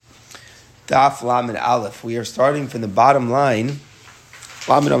Daf Lamed Aleph. We are starting from the bottom line.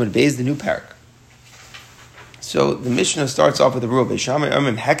 Lamed Amid Beis, the new parak. So the Mishnah starts off with a rule: Beishamai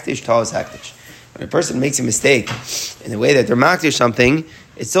Ermim Hektish Talas Hektish. When a person makes a mistake in the way that they're makdish something,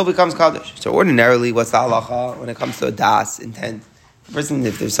 it still becomes kaddish. So ordinarily, what's the halacha when it comes to a das intent? The person,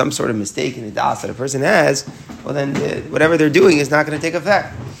 if there's some sort of mistake in the das that a person has, well then whatever they're doing is not going to take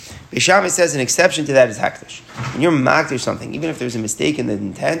effect. Beishamai says an exception to that is hektish. When you're makdish something, even if there's a mistake in the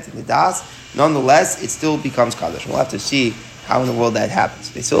intent, in the das, nonetheless, it still becomes kaddish. We'll have to see how in the world that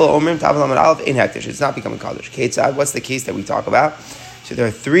happens. It's not becoming kaddish. What's the case that we talk about? So there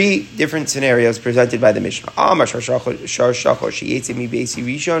are three different scenarios presented by the Mishnah. The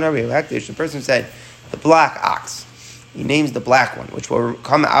person said, the black ox. He names the black one, which will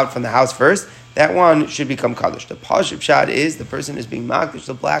come out from the house first. That one should become kaddish. The pashut shad is the person is being makdish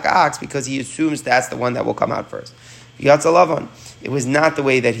the black ox because he assumes that's the one that will come out first. It was not the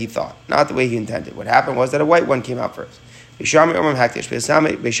way that he thought, not the way he intended. What happened was that a white one came out first.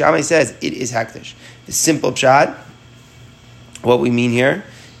 Beishamai says it is hektish. The simple pshat, what we mean here,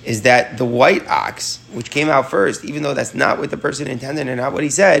 is that the white ox, which came out first, even though that's not what the person intended and not what he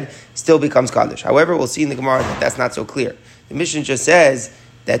said, still becomes kaddish. However, we'll see in the Gemara that that's not so clear. The Mishnah just says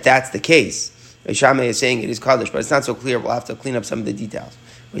that that's the case. Beishamai is saying it is kaddish, but it's not so clear. We'll have to clean up some of the details.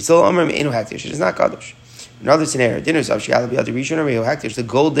 It is not kaddish. Another scenario, the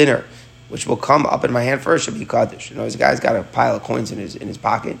gold dinner, which will come up in my hand first, should be kaddish. This guy's got a pile of coins in his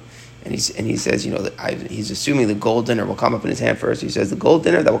pocket. And he says, he's assuming the gold dinner will come up in his hand first. He says, the gold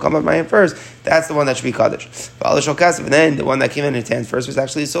dinner that will come up in my hand first, that's the one that should be kaddish. And then the one that came in his hand first was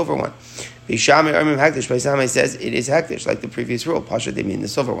actually the silver one. Beishamai says it is hektish, like the previous rule. Pasha, they mean the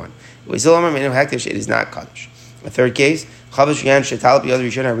silver one. It is not kaddish. A third case, someone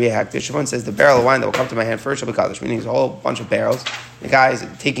says the barrel of wine that will come to my hand first shall be kaddish, meaning there's a whole bunch of barrels. The guy is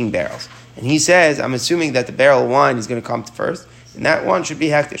taking barrels. And he says, I'm assuming that the barrel of wine is going to come first. And that one should be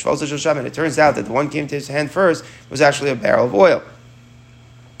hektish. And it turns out that the one came to his hand first was actually a barrel of oil.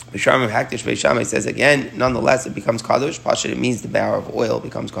 Beishamai says again, nonetheless, it becomes kadosh. Pasha, it means the barrel of oil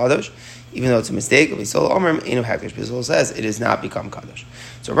becomes kadosh, even though it's a mistake. Beisol says it does not become kadosh.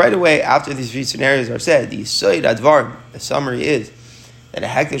 So right away, after these three scenarios are said, the yisoid advar, the summary is that a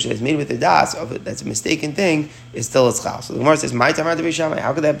hektish that is made with the das, that's a mistaken thing, is still a tzchal. So the Gemara says, "My tamar de Beishamai."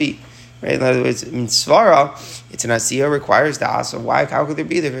 How could that be? Right? In other words, in Svara, it's an asiyah requires das. So why? How could there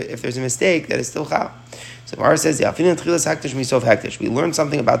be if there's a mistake that is still chal? So Gemara says, we learned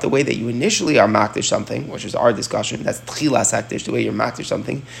something about the way that you initially are makdish something, which is our discussion. That's tchilas hektish, the way you're makdish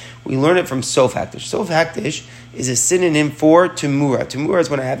something. We learn it from sof hektish. Sof hektish is a synonym for temura. Temura is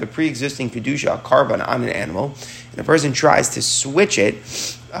when I have a pre-existing kedusha, a carbon on an animal, and a person tries to switch it,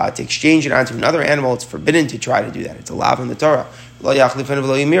 to exchange it onto another animal. It's forbidden to try to do that. It's a law in the Torah. But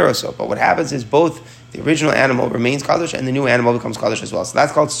what happens is both the original animal remains kaddish and the new animal becomes kaddish as well. So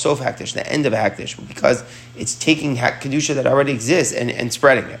that's called sof hektish, the end of a hektish, because it's taking kedusha that already exists and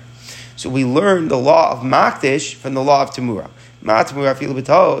spreading it. So we learn the law of makdish from the law of temura.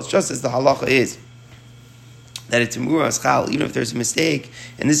 It's just as the halacha is that a temura is chal, even if there's a mistake.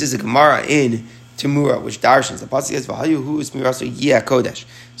 And this is a Gemara in temura, which darshans. The pasuk says v'hayu is miraso yeh kodesh.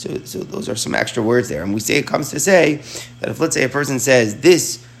 So those are some extra words there, and we say it comes to say that if, let's say, a person says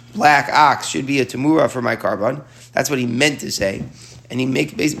this black ox should be a temura for my carbon, that's what he meant to say, and he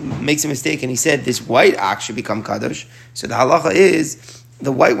makes a mistake, and he said this white ox should become kadosh. So the halacha is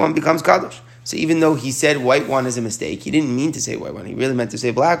the white one becomes kadosh. So even though he said white one is a mistake, he didn't mean to say white one. He really meant to say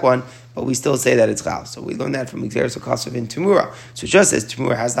black one, but we still say that it's chal. So we learn that from Xeris Okasav in Temura. So just as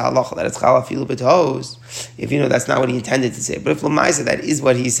Temura has the halacha that it's chal afilu b'tos, if that's not what he intended to say. But if Lamaisa, that is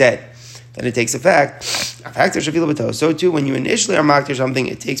what he said, then it takes effect. So too, when you initially are makdir something,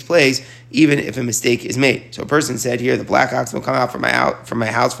 it takes place even if a mistake is made. So a person said here, the black ox will come out from my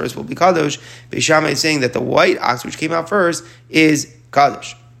house first will be kadosh. Beishamai is saying that the white ox, which came out first, is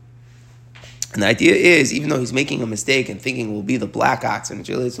kadosh. And the idea is, even though he's making a mistake and thinking it will be the black ox, and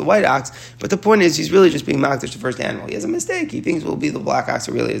it's the white ox, but the point is he's really just being makdish the first animal. He has a mistake. He thinks it will be the black ox,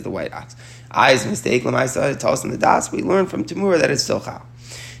 it really is the white ox. Is a mistake. Lamaisa tells us in the das. We learn from Temura that it's still chal.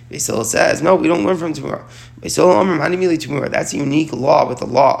 Beisil says, no, we don't learn from Temura. Beisil Omer Manimili Temura. That's a unique law with the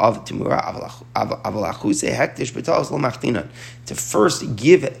law of Temura. To first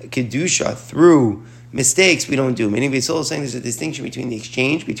give kedusha through mistakes we don't do. Meaning Beisil is saying there's a distinction between the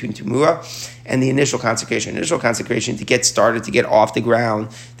exchange between Temura and the initial consecration. Initial consecration, to get started, to get off the ground,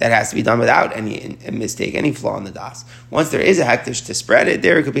 that has to be done without any mistake, any flaw in the das. Once there is a hektish to spread it,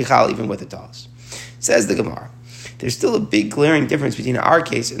 there it could be chal even with a das. Says the Gemara. there's still a big glaring difference between our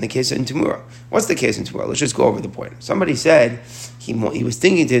case and the case in Tamura. What's the case in Tamura? Let's just go over the point. Somebody said he was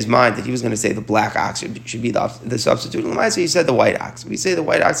thinking to his mind that he was going to say the black ox should be the substitute. So he said the white ox. We say the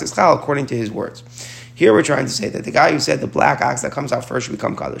white ox is chal according to his words. Here we're trying to say that the guy who said the black ox that comes out first should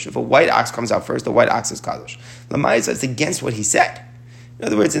become kadosh. If a white ox comes out first, the white ox is kadosh. Lamaisa, it's against what he said. In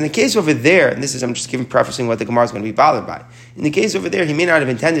other words, in the case over there, and this is, I'm just prefacing what the Gemara is going to be bothered by. In the case over there, he may not have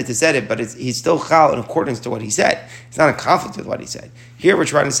intended to say it, but he's still chal in accordance to what he said. It's not in conflict with what he said. Here we're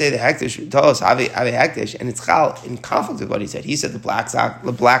trying to say the hektish, tell us ave hektish, and it's chal in conflict with what he said. He said the black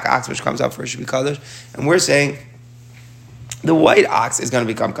ox which comes out first should be kadosh, and we're saying the white ox is going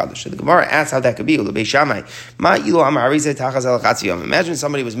to become kadosh. So the Gemara asks how that could be. Imagine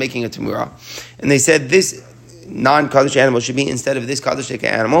somebody was making a tamura, and they said this non-kaddish animal should be instead of this kaddish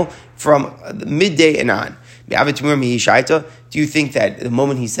animal from the midday and on. Do you think that the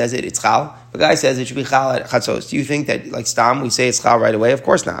moment he says it, it's chal? The guy says it should be chal at chatzos. Do you think that, like stam, we say it's chal right away? Of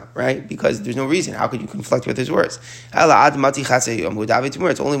course not, right? Because there's no reason. How could you conflict with his words?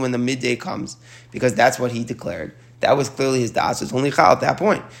 It's only when the midday comes, because that's what he declared. That was clearly his das. It's only chal at that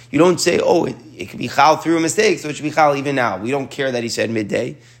point. You don't say, it could be chal through a mistake, so it should be chal even now. We don't care that he said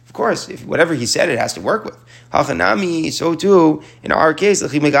midday. Of course, if whatever he said, it has to work with. Hachanami, so too, in our case,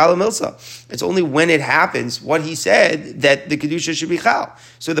 it's only when it happens, what he said, that the kedusha should be chal.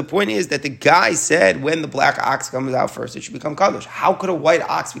 So the point is that the guy said when the black ox comes out first, it should become kadosh. How could a white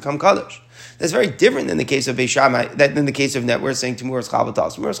ox become kadosh? That's very different than the case of Beishamai, than the case of that we're saying Temuras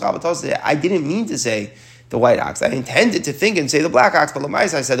Chavatos. Temuras Chavatos, I didn't mean to say the white ox. I intended to think and say the black ox, but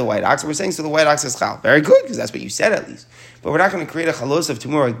Lamais I said the white ox. We're saying so the white ox is chal. Very good, because that's what you said at least. But we're not going to create a chalos of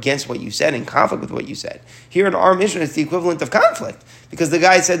Temura against what you said, in conflict with what you said. Here in our mission, it's the equivalent of conflict. Because the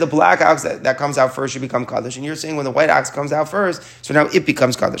guy said the black ox that comes out first should become kaddish, and you're saying when the white ox comes out first, so now it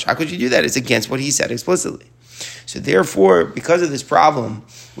becomes kaddish. How could you do that? It's against what he said explicitly. So therefore, because of this problem,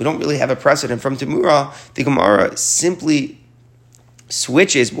 we don't really have a precedent from Temura. The Gemara simply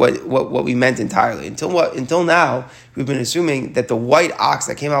switches what we meant entirely. Until now, we've been assuming that the white ox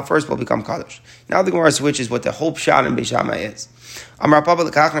that came out first will become kaddish. Now the Gemara switches what the whole pshat in Beishamai is. And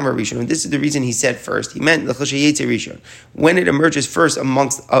this is the reason he said first. He meant when it emerges first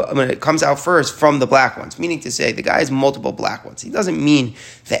when it comes out first from the black ones, meaning to say the guy has multiple black ones. He doesn't mean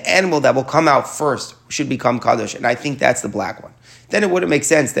the animal that will come out first should become kaddish, and I think that's the black one. Then it wouldn't make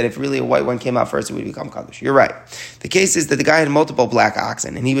sense that if really a white one came out first, it would become kaddish. You're right. The case is that the guy had multiple black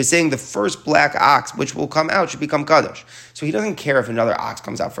oxen, and he was saying the first black ox which will come out should become kaddish. So he doesn't care if another ox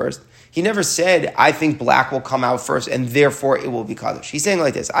comes out first. He never said, I think black will come out first, and therefore it will be kaddish. He's saying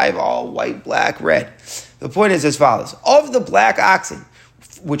like this, I have all white, black, red. The point is as follows. Of the black oxen,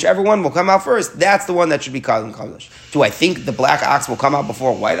 whichever one will come out first, that's the one that should be kaddish. Do I think the black ox will come out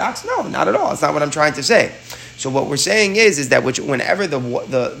before a white ox? No, not at all. That's not what I'm trying to say. So what we're saying is that whenever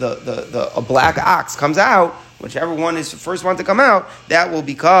a black ox comes out, whichever one is the first one to come out, that will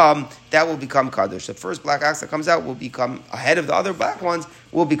become kaddish. The first black ox that comes out will become ahead of the other black ones,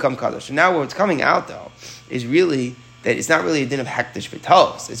 will become kaddish. So now what's coming out though is really that it's not really a din of hektish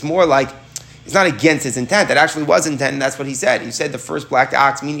v'tos. It's more like it's not against his intent. That actually was intent, and that's what he said. He said the first black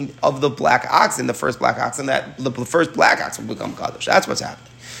ox, meaning of the black ox, and the first black ox, and that the first black ox will become kaddish. That's what's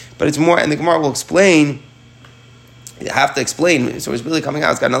happening. But it's more, and the Gemara will explain. You have to explain. So it's really coming out.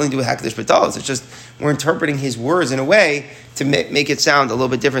 It's got nothing to do with hektish v'tos. It's just we're interpreting his words in a way to make it sound a little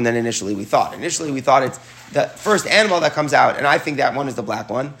bit different than initially we thought. Initially we thought it's the first animal that comes out, and I think that one is the black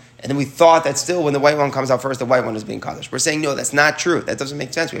one. And then we thought that still when the white one comes out first, the white one is being kaddish. We're saying, no, that's not true. That doesn't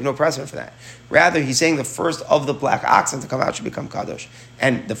make sense. We have no precedent for that. Rather, he's saying the first of the black oxen to come out should become kaddish.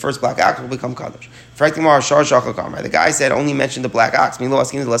 And the first black ox will become kaddish. The guy said only mention the black ox. Maybe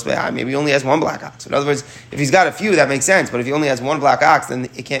he only has one black ox. In other words, if he's got a few, that makes sense. But if he only has one black ox, then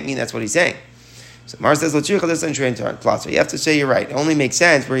it can't mean that's what he's saying. So Mar says, you have to say you're right. It only makes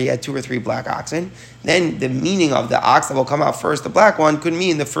sense where he had 2 or 3 black oxen. Then the meaning of the ox that will come out first, the black one, could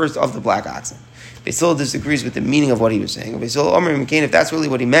mean the first of the black oxen. Basil disagrees with the meaning of what he was saying. Basil Omer McCain, if that's really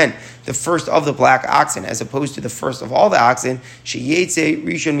what he meant, the first of the black oxen, as opposed to the first of all the oxen, sheyetze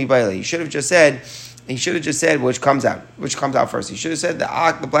rishon mibayla. He should have just said which comes out first. He should have said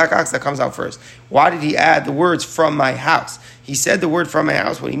the black ox that comes out first. Why did he add the words from my house? He said the word from my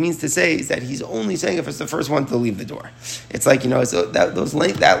house. What he means to say is that he's only saying if it's the first one to leave the door. It's like,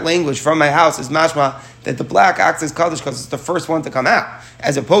 that language from my house is mashma that the black ox is kaddish because it's the first one to come out,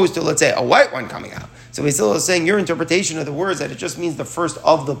 as opposed to, let's say, a white one coming out. So he's still saying your interpretation of the words that it just means the first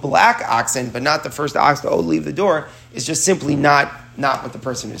of the black oxen, but not the first ox to leave the door, is just simply not what the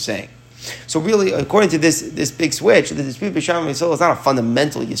person is saying. So really, according to this big switch, the dispute Beishamai Yisrael is not a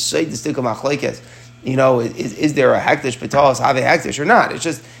fundamental Yesod Distikah Machlekes is there a hektish b'talos have a hektish or not? It's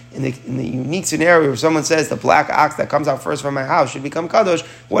just in the unique scenario where someone says the black ox that comes out first from my house should become kadosh.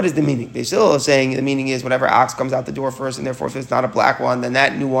 What is the meaning? Beis Hillel is saying the meaning is whatever ox comes out the door first, and therefore if it's not a black one, then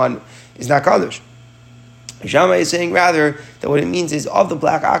that new one is not kadosh. Shammai is saying rather that what it means is of the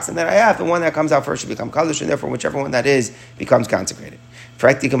black oxen that I have, the one that comes out first should become kadosh, and therefore whichever one that is becomes consecrated. Is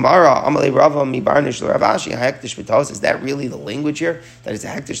that really the language here? That it's a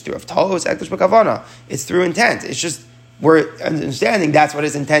hektish through avtalos, hektish b'kavana. It's through intent. It's just we're understanding that's what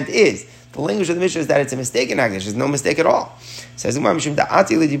his intent is. The language of the Mishnah is that it's a mistake in hektish. There's no mistake at all. Says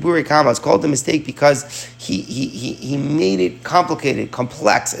it's called a mistake because he made it complicated,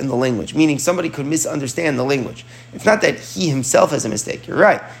 complex in the language, meaning somebody could misunderstand the language. It's not that he himself has a mistake. You're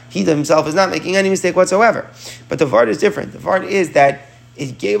right. He himself is not making any mistake whatsoever. But the Vard is different. The Vard is that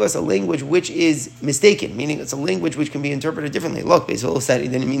it gave us a language which is mistaken, meaning it's a language which can be interpreted differently. Look, Beis Hillel said he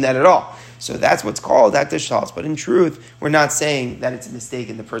didn't mean that at all. So that's what's called hektish shals. But in truth, we're not saying that it's a mistake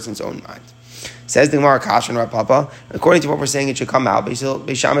in the person's own mind. Says the Gemara, Kashan Rav Papa, according to what we're saying, it should come out.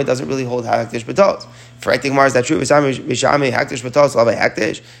 Beis Shammai doesn't really hold hektish b'talos. For the Gemara, is that true? Beis Shammai hektish b'talos, love a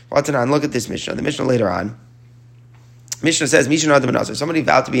hektish. Look at this Mishnah. The Mishnah later on. Mishnah says, Mishnah Adam Nazir. Somebody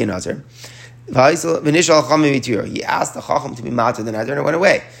vowed to be a Nazir. He asked the Chacham to be mater the neder, and it went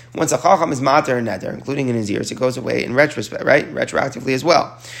away. Once a Chacham is mater and neder, including in his ears, it goes away in retrospect, right? Retroactively as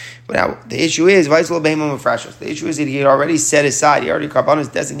well. But now the issue is the issue is that he had already set aside, he already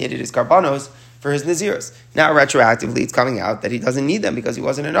karbanos designated his karbanos for his naziros. Now retroactively it's coming out that he doesn't need them because he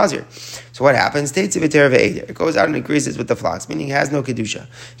wasn't a nazir. So what happens? It goes out and agrees with the flocks, meaning he has no kedusha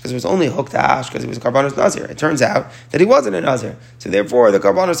because it was only hooked to ash because he was a karbanos nazir. It turns out that he wasn't a nazir, so therefore the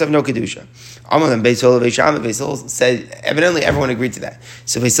karbanos have no kedusha. Beis Hillel said evidently everyone agreed to that.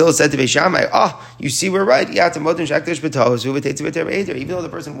 So Beis Hillel said to Beis Shammai, you see we're right. Even though the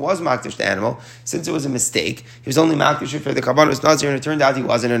person was makdish the animal, since it was a mistake, he was only makdish for the karbanos nazir, and it turned out he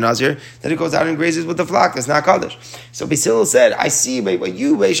wasn't a nazir. Then it goes out and grazes with the flock. That's not kaddish. So Beis Hillel said, I see, but what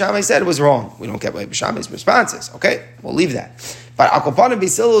you, Beis Shammai, said was wrong. We don't get what Beis Shammai's response is. Okay, we'll leave that. But Akopana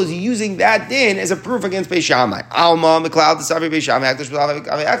Beis Hillel is using that din as a proof against Beis Shammai. Alma, McLeod, the Savi Beis Shammai,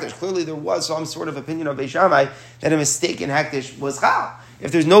 Hektish. Clearly there was some sort of opinion of Beis Shammai that a mistake in Hektish was Chal.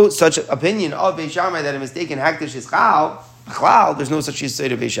 If there's no such opinion of Beis Shammai that a mistake in Hektish is Chal, there's no such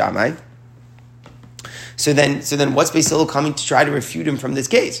yesod of Beis Shammai. So then, what's Beis Hillel coming to try to refute him from this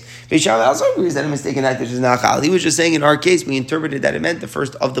case? Beis Shammai also agrees that a mistake in hektish is not chal. He was just saying in our case we interpreted that it meant the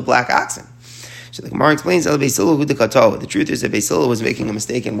first of the black oxen. So the Gemara explains that Beis Hillel the truth is that Beis Hillel was making a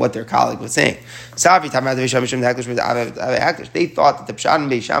mistake in what their colleague was saying. They thought that the pshat in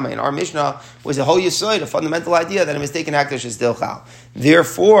Beis Shammai in our Mishnah was a whole yesod, a fundamental idea that a mistake in hektish is still chal.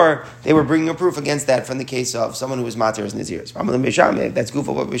 Therefore, they were bringing a proof against that from the case of someone who was mater as nazirs. That's goof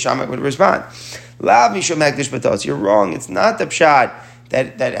of what Beis Shammai would respond. Lav mishum hektish b'talos. You're wrong. It's not the pshat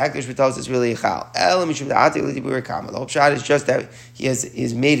that hektish b'talos is really a chal. El mishum da'ati l'dibur kama. The whole pshat is just that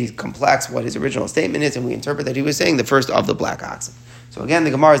he's made it complex what his original statement is, and we interpret that he was saying the first of the black oxen. So again, the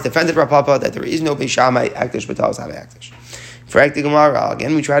Gemara has defended Rav Papa that there is no Beis Shammai hektish b'talos have hektish. For the Gemara,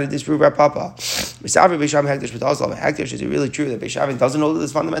 again, we try to disprove Rav Papa. Misavri Beis Shammai hektish b'talos have hektish. Is it really true that Beis Shammai doesn't hold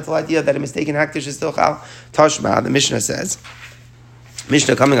this fundamental idea that a mistake in hektish is still chal? Tashma, the Mishnah says.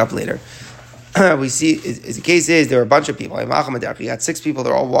 Mishnah coming up later. We see, the case is, there are a bunch of people. You got 6 people,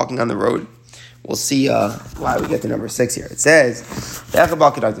 they're all walking on the road. We'll see why we get to number 6 here. It says, so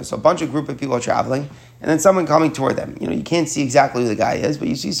a group of people are traveling, and then someone coming toward them. You can't see exactly who the guy is, but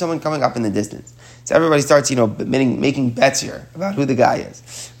you see someone coming up in the distance. So everybody starts, making bets here about who the guy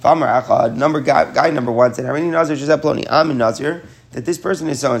is. Guy number 1 said, I'm a Nazir, that this person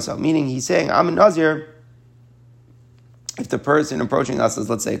is so-and-so. Meaning he's saying, I'm a Nazir, if the person approaching us is,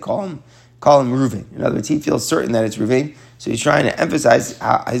 let's say, call him Reuven. In other words, he feels certain that it's Reuven, so he's trying to emphasize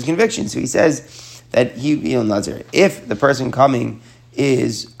his conviction. So he says that Nazir, if the person coming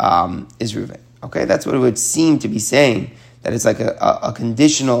is Reuven. Okay, that's what it would seem to be saying, that it's like a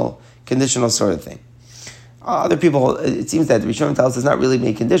conditional sort of thing. Other people, it seems that the Rishonim tells us it's not really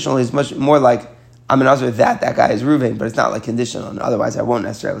made conditional. It's much more like, I'm a Nazir that guy is Reuven, but it's not like conditional, and otherwise I won't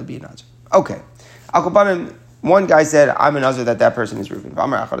necessarily be a Nazir. Okay. One guy said, I'm a Nazir that person is Reuven.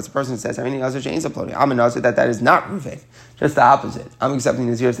 This person says, I'm a Nazir that is not Reuven. Just the opposite. I'm accepting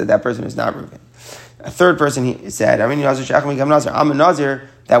Nazir that person is not Reuven. A third person said, I'm a Nazir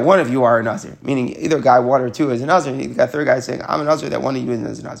that one of you are a Nazir. Meaning either guy 1 or 2 is a Nazir. The third guy is saying, I'm a Nazir that one of you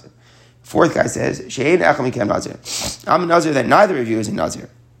is a Nazir. Fourth guy says, I'm a Nazir that neither of you is a Nazir.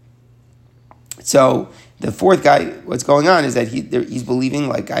 So the fourth guy, what's going on is that he's believing,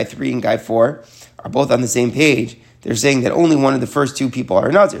 like guy 3 and guy 4 are both on the same page, they're saying that only one of the first two people are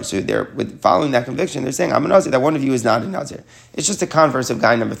a Nazir. So they're following that conviction, they're saying, I'm a Nazir, that one of you is not a Nazir. It's just a converse of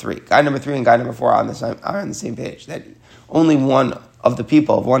guy number 3. Guy number 3 and guy number 4 are on the same page. That only one of the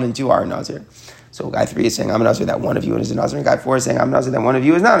people of 1 and 2 are a Nazir. So guy 3 is saying, I'm a Nazir, that one of you is a Nazir. And guy 4 is saying, I'm a Nazir, that one of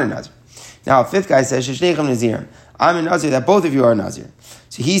you is not a Nazir. Now, a 5th guy says, Sheshneichem Nazirim. I'm a Nazir, that both of you are a Nazir.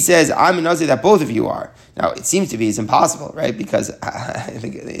 So he says, I'm a Nazir, that both of you are. Now, it seems to be, it's impossible, right? Because I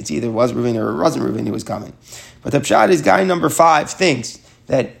think it's either was Reuven or it wasn't Reuven who was coming. But the pshat is guy number 5 thinks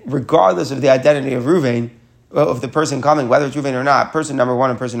that regardless of the identity of Reuven, of the person coming, whether it's Reuven or not, person number 1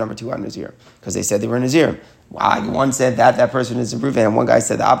 and person number 2 are Nazir. Because they said they were Nazir. Why? One said that person is a Reuven, and one guy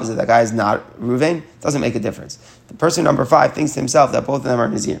said the opposite, that guy is not Reuven. Doesn't make a difference. The person number 5 thinks to himself that both of them are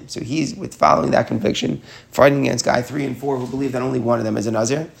Nazir. So he's, with following that conviction, fighting against guy 3 and 4 who believe that only one of them is a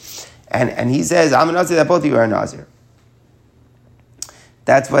Nazir. And he says, I'm a Nazir, that both of you are a Nazir.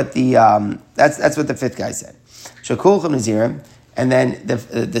 That's what the that's what the 5th guy said. Shakulchem Nazirim. And then the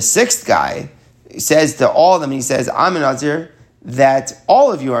 6th guy says to all of them, he says, I'm a Nazir, that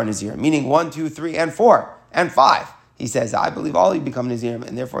all of you are Nazir, meaning 1, 2, 3, and 4, and 5. He says, I believe all of you become Nazirim,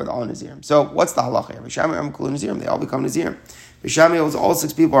 and therefore they're all Nazirim. So what's the halacha here? Bishami Amkulu Nazirim, they all become Nazirim. Bishami holds all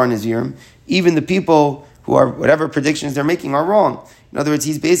 6 people are Nazirim, even the people who are, whatever predictions they're making are wrong. In other words,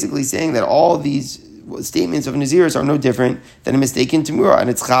 he's basically saying that all these statements of Nazirs are no different than a mistake in Tamura, and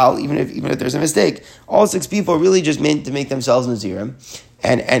it's Chal, even if there's a mistake. All 6 people are really just meant to make themselves Nazirim,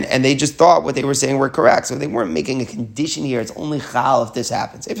 and they just thought what they were saying were correct. So they weren't making a condition here. It's only Chal if this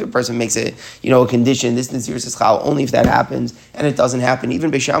happens. If a person makes a condition, this Nazir is Chal only if that happens, and it doesn't happen.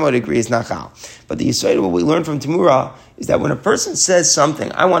 Even Beisham would agree it's not Chal. But the Yisrael, what we learn from Tamura is that when a person says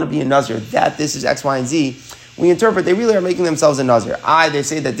something, I want to be a Nazir, that this is X, Y, and Z, we interpret they really are making themselves a Nazir. They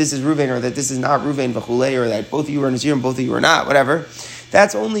say that this is Reuven or that this is not Reuven, v'chulei, or that both of you are Nazir and both of you are not, whatever.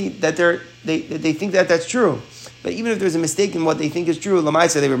 That's only that they think that that's true. But even if there's a mistake in what they think is true,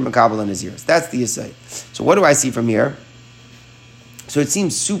 Lamaisa, they were Makabal and Nazirs. That's the Yisai. So what do I see from here? So it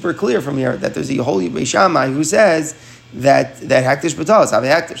seems super clear from here that there's a holy Beis Shammai who says that Hakdish B'talos have a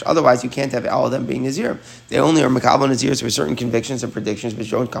Hakdish. Otherwise, you can't have all of them being Nazir. They only are Makabal and Nazirs for certain convictions and predictions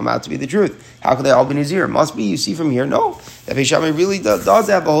which don't come out to be the truth. How could they all be Nazir? Must be, you see from here, no. That Beis Shammai really does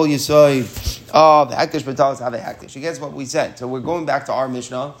have a whole Yisai. The Hakdish B'talos have a Hakdish. You guess what we said. So we're going back to our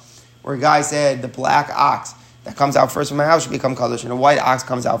Mishnah, where a guy said the black ox that comes out first from my house should become Kaddish, and a white ox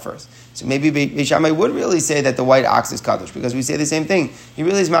comes out first. So maybe Beis Shammai would really say that the white ox is Kaddish, because we say the same thing. He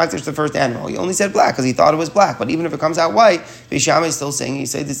really is Makdish the first animal. He only said black because he thought it was black, but even if it comes out white, Beis Shammai is still saying, he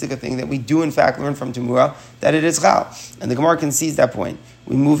said this is a thing that we do in fact learn from Tamura, that it is Chal. And the Gemara concedes that point.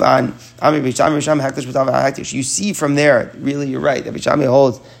 We move on. You see from there, really you're right, that Beis Shammai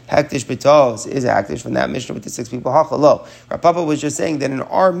holds Hakdish B'tos is a Hakdish from that Mishnah with the 6 people. Hachalo. Rav Papa was just saying that in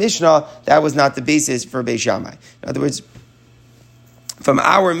our Mishnah, that was not the basis for Beis Shammai. In other words, from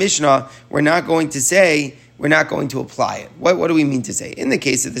our Mishnah, we're not going to apply it. What do we mean to say? In the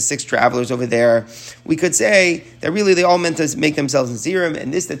case of the 6 travelers over there, we could say that really they all meant to make themselves Nazirim,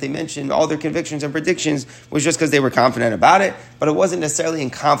 and this that they mentioned, all their convictions and predictions, was just because they were confident about it, but it wasn't necessarily in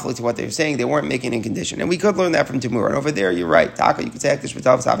conflict to what they were saying. They weren't making in condition. And we could learn that from Tamura. And over there, you're right. Taka, you could say Hakdish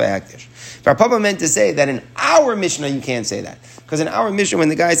B'tav, Sava Hakdish. But Papa meant to say that in our Mishnah, you can't say that. Because in our Mishnah, when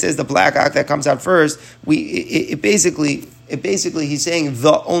the guy says the black ox that comes out first, it basically he's saying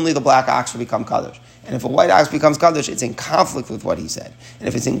only the black ox will become Kaddish. And if a white ox becomes Kaddish, it's in conflict with what he said. And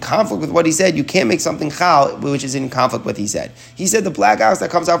if it's in conflict with what he said, you can't make something Chal, which is in conflict with what he said. He said the black ox that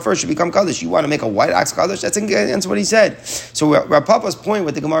comes out first should become Kaddish. You want to make a white ox Kaddish? That's against what he said. So Rav Papa's point,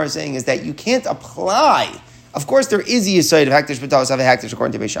 what the Gemara is saying, is that you can't apply. Of course, there is a Yisayid of Hakdish B'talos have a Hakdish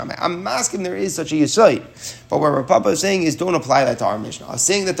according to Beis Shammai. I'm asking there is such a Yisayid. But what Rav Papa is saying is don't apply that to our Mishnah. I was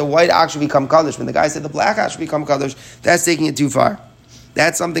saying that the white ox should become Kaddish. When the guy said the black ox should become Kaddish, that's taking it too far.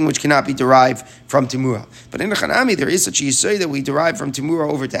 That's something which cannot be derived from Tamura. But in the Chanami, there is such a Yisayid that we derive from Tamura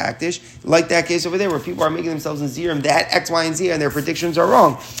over to Hakdish, like that case over there where people are making themselves Nazirim, that X, Y, and Z, and their predictions are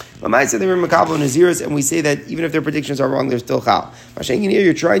wrong. Lamai said they were Makabel Naziris, and we say that even if their predictions are wrong, they're still Chal. Mashenkin here,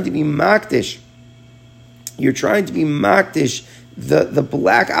 you're trying to be Makdish. You're trying to be Makdish, the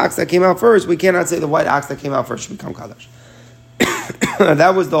black ox that came out first. We cannot say the white ox that came out first should become Kaddish.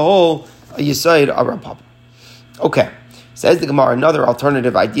 That was the whole Yisayid of Rav Papa. Okay. Says the Gemara, another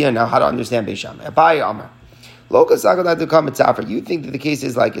alternative idea now how to understand Beis Shammai. Abaye Amar. You think that the case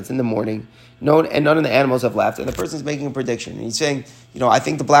is like it's in the morning, and none of the animals have left, and the person's making a prediction, and he's saying, I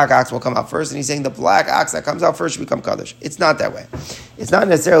think the black ox will come out first, and he's saying the black ox that comes out first should become kaddish. It's not that way. It's not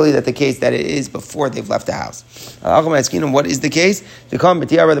necessarily that the case that it is before they've left the house. What is the case?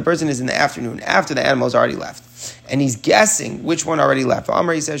 The person is in the afternoon, after the animals already left, and he's guessing which one already left.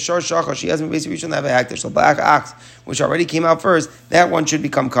 Amr, he says, Shor Shachar, she hasn't basically reached have a hekdesh. So black ox, which already came out first, that one should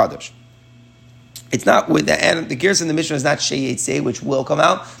become kaddish. It's not with the gears in the Mishnah is not Shei Yitzeh, which will come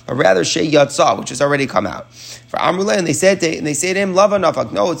out, but rather Shei Yatzah, which has already come out. For Amrullah, and they say to him, Lava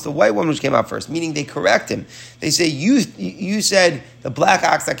Nafak. No, it's the white one which came out first, meaning they correct him. They say, you said the black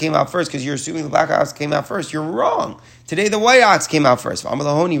ox that came out first because you're assuming the black ox came out first. You're wrong. Today the white ox came out first.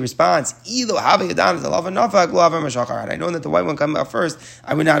 Amrullah responds, I know that the white one came out first,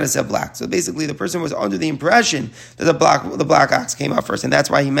 I would not have said black. So basically the person was under the impression that the black ox came out first, and that's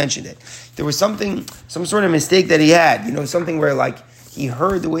why he mentioned it. There was some sort of mistake that he had, something where like he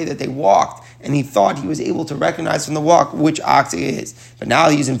heard the way that they walked, and he thought he was able to recognize from the walk which ox it is. But now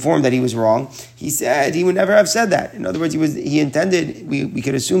he's informed that he was wrong. He said he would never have said that. In other words, he intended, we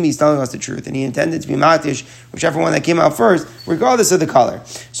could assume he's telling us the truth, and he intended to be matish, whichever one that came out first, regardless of the color.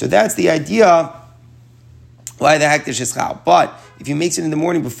 So that's the idea why the hekdesh is chal. But if he makes it in the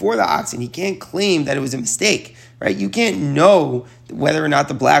morning before the oxen, he can't claim that it was a mistake, right? You can't know whether or not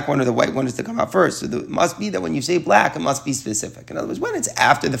the black one or the white one is to come out first. So it must be that when you say black, it must be specific. In other words, when it's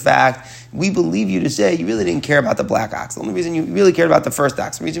after the fact, we believe you to say you really didn't care about the black ox. The only reason you really cared about the first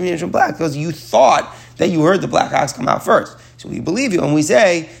ox, the reason you mentioned black, because you thought that you heard the black ox come out first. So we believe you, and we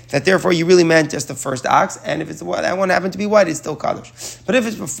say that therefore you really meant just the first ox, and if it's that one happened to be white, it's still kaddish. But if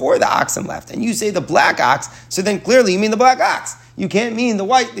it's before the oxen left, and you say the black ox, so then clearly you mean the black ox. You can't mean the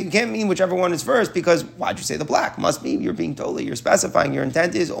white, you can't mean whichever one is first, because why'd you say the black? Must be, you're being told, you're specifying, your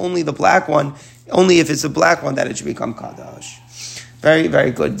intent is only the black one, only if it's the black one that it should become kaddish. Very,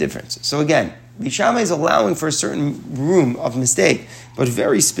 very good difference. So again, Bishama is allowing for a certain room of mistake, but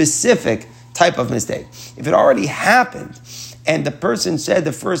very specific type of mistake. If it already happened, and the person said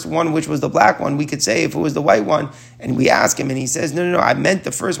the first one, which was the black one, we could say if it was the white one, and we ask him, and he says, no, I meant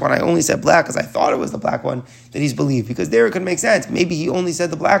the first one, I only said black because I thought it was the black one, that he's believed. Because there it could make sense. Maybe he only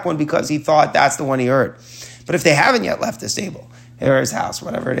said the black one because he thought that's the one he heard. But if they haven't yet left the stable, or his house,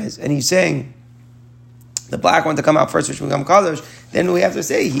 whatever it is, and he's saying the black one to come out first, which will become kaddish, then we have to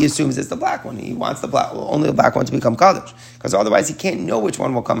say he assumes it's the black one. He wants only the black one to become kaddish, because otherwise he can't know which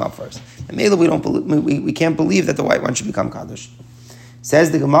one will come out first. And maybe we can't believe that the white one should become kaddish.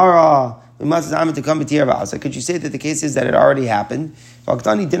 Says the Gemara, we must to come to so could you say that the case is that it already happened? The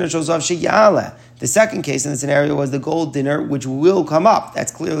second case in the scenario was the gold dinner, which will come up.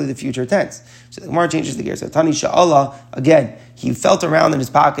 That's clearly the future tense. So the Gemara changes the gear. So Tani Sha'ala, again, he felt around in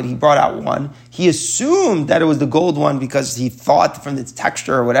his pocket, he brought out one. He assumed that it was the gold one because he thought from its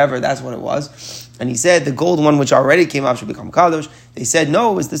texture or whatever, that's what it was. And he said the gold one, which already came up, should become kaddish. They said,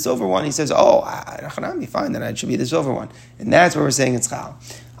 no, it was the silver one. He says, fine, then it should be the silver one. And that's where we're saying it's chal.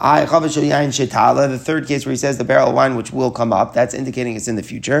 The third case where he says the barrel of wine which will come up, that's indicating it's in the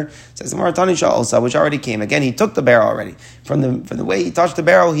future. It says the Maratani Sha'olsa, which already came. Again, he took the barrel already. From the way he touched the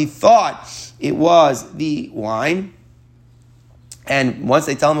barrel, he thought it was the wine. And once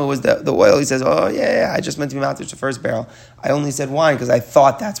they tell him it was the oil, he says, I just meant to be matish the first barrel. I only said wine because I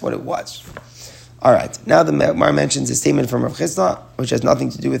thought that's what it was. All right, now the Gemara mentions a statement from Rav Chisda, which has nothing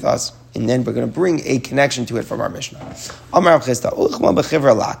to do with us, and then we're going to bring a connection to it from our Mishnah. Amar Rav Chisda, uchma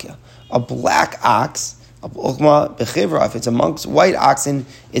bechivra lakya. A black ox, uchma bechivra, if it's amongst white oxen,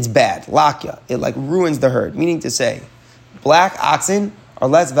 it's bad. Lakya, it like ruins the herd. Meaning to say, black oxen are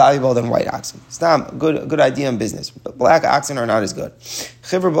less valuable than white oxen. It's not a good idea in business, but black oxen are not as good.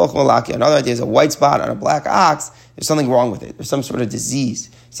 Chivra b'uchma lakya. Another idea is a white spot on a black ox. There's something wrong with it. There's some sort of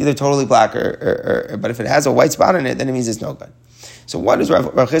disease. It's either totally black but if it has a white spot in it, then it means it's no good. So what is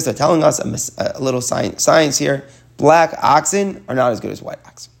Rav Chisda telling us? A little science here. Black oxen are not as good as white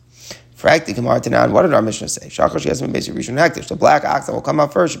oxen. What did our Mishnah say? The black ox that will come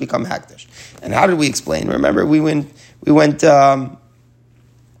out first should become hekdesh. And how did we explain? Remember, we went through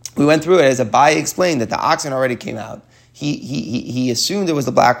it as Abaye explained that the oxen already came out. He assumed it was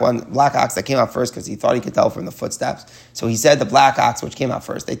the black ox that came out first because he thought he could tell from the footsteps. So he said the black ox which came out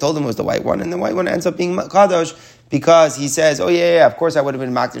first. They told him it was the white one, and the white one ends up being kadosh because he says, of course I would have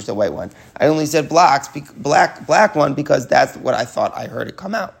been makdish the white one. I only said black one because that's what I thought I heard it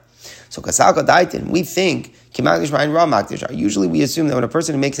come out. So kasal kadaitin, we think Usually we assume that when a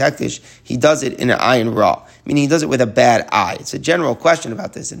person makes hektish, he does it in an ayin ra, meaning he does it with a bad eye. It's a general question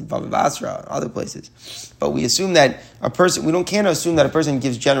about this in Bava Basra and other places. But we assume that can't assume that a person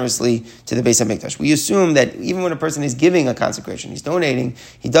gives generously to the Beis HaMikdash. We assume that even when a person is giving a consecration, he's donating,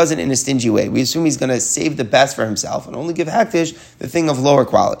 he does it in a stingy way. We assume he's going to save the best for himself and only give hektish the thing of lower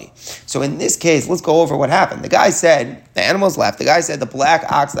quality. So in this case, let's go over what happened. The guy said, the animals left. The guy said the black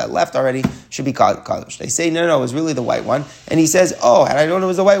ox that left already should be kadosh. They say, no, it was really the white one. And he says, had I known it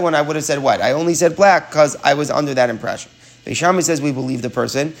was the white one, I would have said white. I only said black because I was under that impression. Beis Shammai says we believe the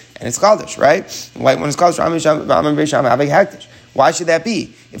person, and it's kadosh, right? The white one is kadosh. Why should that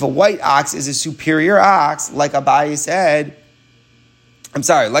be? If a white ox is a superior ox, like Abaye said,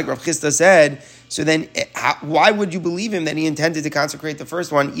 like Rav Chisda said, so then why would you believe him that he intended to consecrate the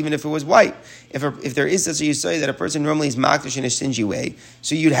first one, even if it was white? If there is such a yisod that a person normally is makdish in a stingy way,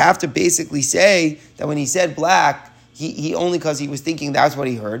 so you'd have to basically say that when he said black, he only because he was thinking that's what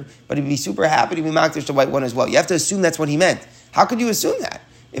he heard, but he'd be super happy to be makdish the white one as well. You have to assume that's what he meant. How could you assume that?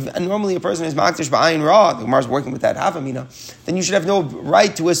 If normally a person is makdish ba'ayin ra, the Gemara is working with that havamina, then you should have no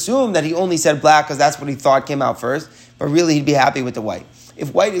right to assume that he only said black because that's what he thought came out first, but really he'd be happy with the white.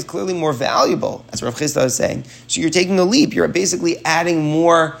 If white is clearly more valuable, as Rav Chisda is saying, so you're taking a leap. You're basically adding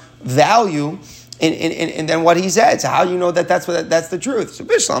more value in than what he said. So how do you know that that's the truth? So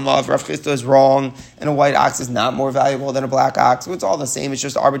Bishlam, if Rav Chisda is wrong and a white ox is not more valuable than a black ox, so it's all the same. It's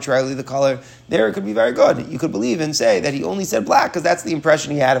just arbitrarily the color. There it could be very good. You could believe and say that he only said black because that's the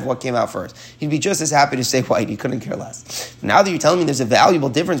impression he had of what came out first. He'd be just as happy to say white. He couldn't care less. Now that you're telling me there's a valuable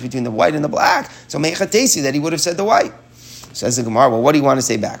difference between the white and the black, so meichatesi that he would have said the white. Says the Gemara, well, what do you want to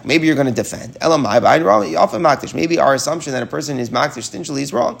say back? Maybe you're going to defend. Maybe our assumption that a person is makdish stingily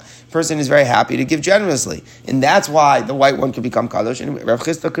is wrong. A person is very happy to give generously. And that's why the white one could become kadosh. And Rav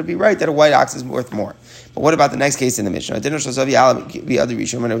Chisda could be right that a white ox is worth more. But what about the next case in the Mishnah? When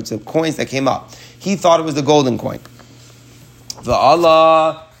it was the coins that came up. He thought it was the golden coin.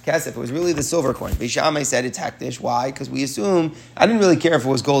 V'Allah kesef, it was really the silver coin. Beis Shammai said it's hektish. Why? Because we assume, I didn't really care if it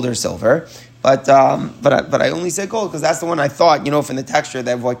was gold or silver. But I only said gold because that's the one I thought, from the texture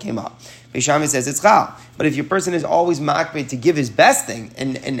that what came up. Beis Shammai says it's chal. But if your person is always makbid to give his best thing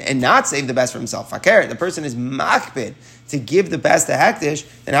and not save the best for himself, fakir, the person is makbid to give the best to hektish,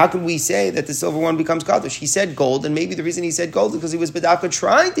 then how can we say that the silver one becomes kadosh? He said gold, and maybe the reason he said gold is because he was bedavka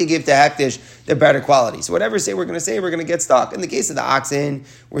trying to give to hektish the better quality. So whatever we're going to get stuck. In the case of the oxen,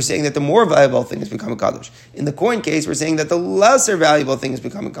 we're saying that the more valuable thing has become a kadosh. In the coin case, we're saying that the lesser valuable thing has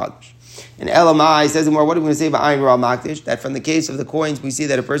become a kadosh. And Elamai says more, what are we going to say about Ayin Ra Makdish? That from the case of the coins, we see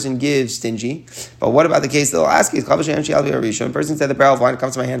that a person gives stingy. But what about the case they'll ask is, a person said the barrel of wine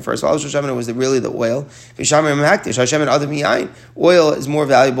comes to my hand first. Well, it was really the oil. Oil is more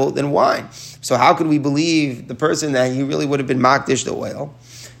valuable than wine. So how could we believe the person that he really would have been Makdish the oil?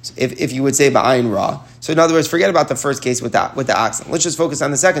 If you would say ba'ayin ra. So in other words, forget about the first case with the oxen. Let's just focus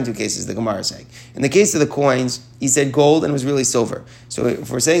on the second two cases the Gemara is saying. In the case of the coins, he said gold and it was really silver. So if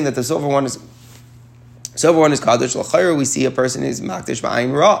we're saying that the silver one is kadosh, l'chayr, we see a person is makdish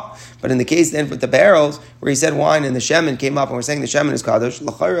ba'ayin ra. But in the case then with the barrels, where he said wine and the shemen came up, and we're saying the shemen is kadosh,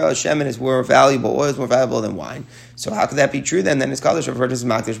 l'chayr, shemen is more valuable, oil is more valuable than wine. So how could that be true then? Then it's kadosh referred to as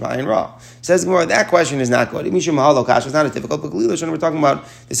makdish ba'ayin ra. Says Gemara, that question is not good. It's not a difficult, but we're talking about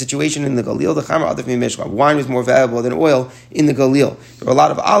the situation in the Galil, the Chamar, other Mishka. Wine was more valuable than oil in the Galil. There were a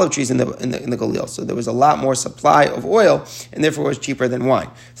lot of olive trees in the Galil, so there was a lot more supply of oil, and therefore it was cheaper than wine.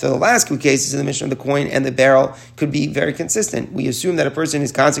 So the last two cases in the Mishnah, the coin and the barrel, could be very consistent. We assume that a person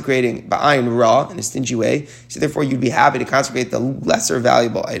is consecrating ba'ayin ra in a stingy way, so therefore you'd be happy to consecrate the lesser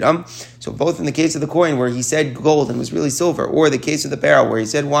valuable item. So both in the case of the coin where he said gold and was really silver, or the case of the barrel where he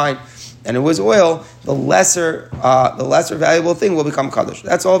said wine and it was oil, the lesser valuable thing will become kadosh.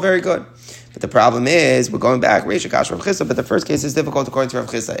 That's all very good. But the problem is, we're going back, Reisha Kash Rav Chisda, but the first case is difficult according to Rav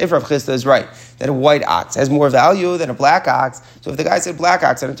Chisda. If Rav Chisda is right, that a white ox has more value than a black ox, so if the guy said black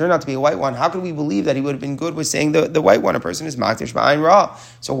ox and it turned out to be a white one, how could we believe that he would have been good with saying the white one? A person is makdish ba'ayin ra.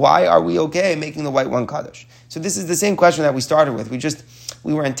 So why are we okay making the white one kadosh? So this is the same question that we started with.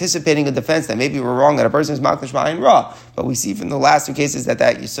 We were anticipating a defense that maybe we're wrong that a person is makdish ba'ayin ra, but we see from the last two cases that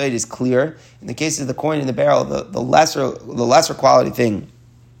yesod is clear. In the case of the coin and the barrel, the lesser quality thing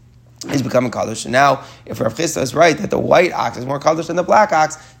is becoming kadosh. So now, if Rav Chisda is right that the white ox is more kadosh than the black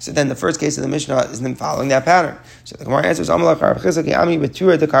ox, so then the first case of the Mishnah is then following that pattern. So the Gemara answers, when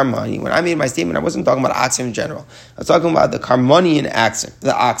I made my statement, I wasn't talking about oxen in general. I was talking about the karmonian oxen,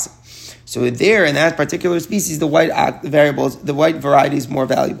 the oxen. So there, in that particular species, the white variety is more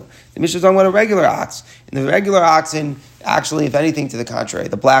valuable. The Mishnah is talking about a regular ox. And the regular oxen, actually, if anything, to the contrary,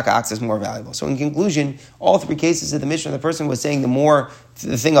 the black ox is more valuable. So in conclusion, all three cases of the Mishnah, the person was saying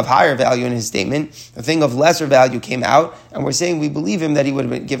the thing of higher value in his statement, the thing of lesser value came out, and we're saying we believe him that he would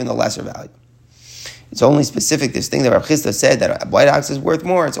have been given the lesser value. It's only specific, this thing that Rav Chisda said, that a white ox is worth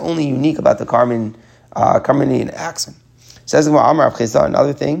more, it's only unique about the Carmenian oxen. Says the Amar Rav Chisda,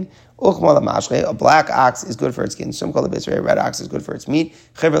 another thing, a black ox is good for its skin. Some call it a red ox is good for its meat.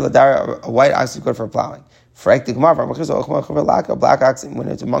 A white ox is good for plowing. A black ox, when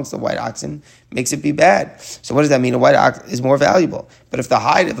it's amongst the white oxen, makes it be bad. So what does that mean? A white ox is more valuable. But if the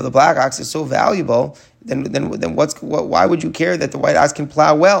hide of the black ox is so valuable, then why would you care that the white ox can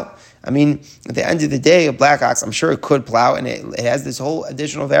plow well? I mean, at the end of the day, a black ox, I'm sure it could plow, and it has this whole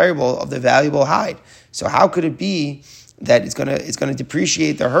additional variable of the valuable hide. So how could it be that it's gonna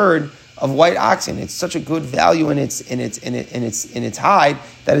depreciate the herd of white oxen? It's such a good value in its hide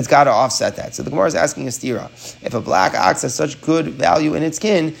that it's got to offset that. So the Gemara is asking a stira: if a black ox has such good value in its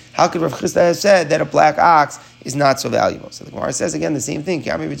skin, how could Rav Chisda have said that a black ox is not so valuable? So the Gemara says again the same thing.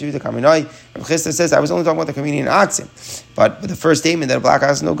 Rav Chisda says I was only talking about the Carmenian oxen, but the first statement that a black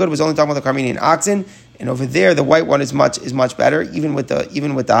ox is no good was only talking about the Carmenian oxen, and over there the white one is much better, even with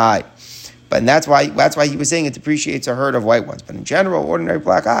the hide. And that's why he was saying it depreciates a herd of white ones. But in general, ordinary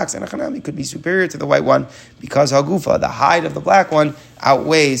black ox and a chanami could be superior to the white one because hagufa, the hide of the black one,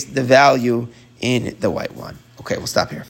 outweighs the value in the white one. Okay, we'll stop here.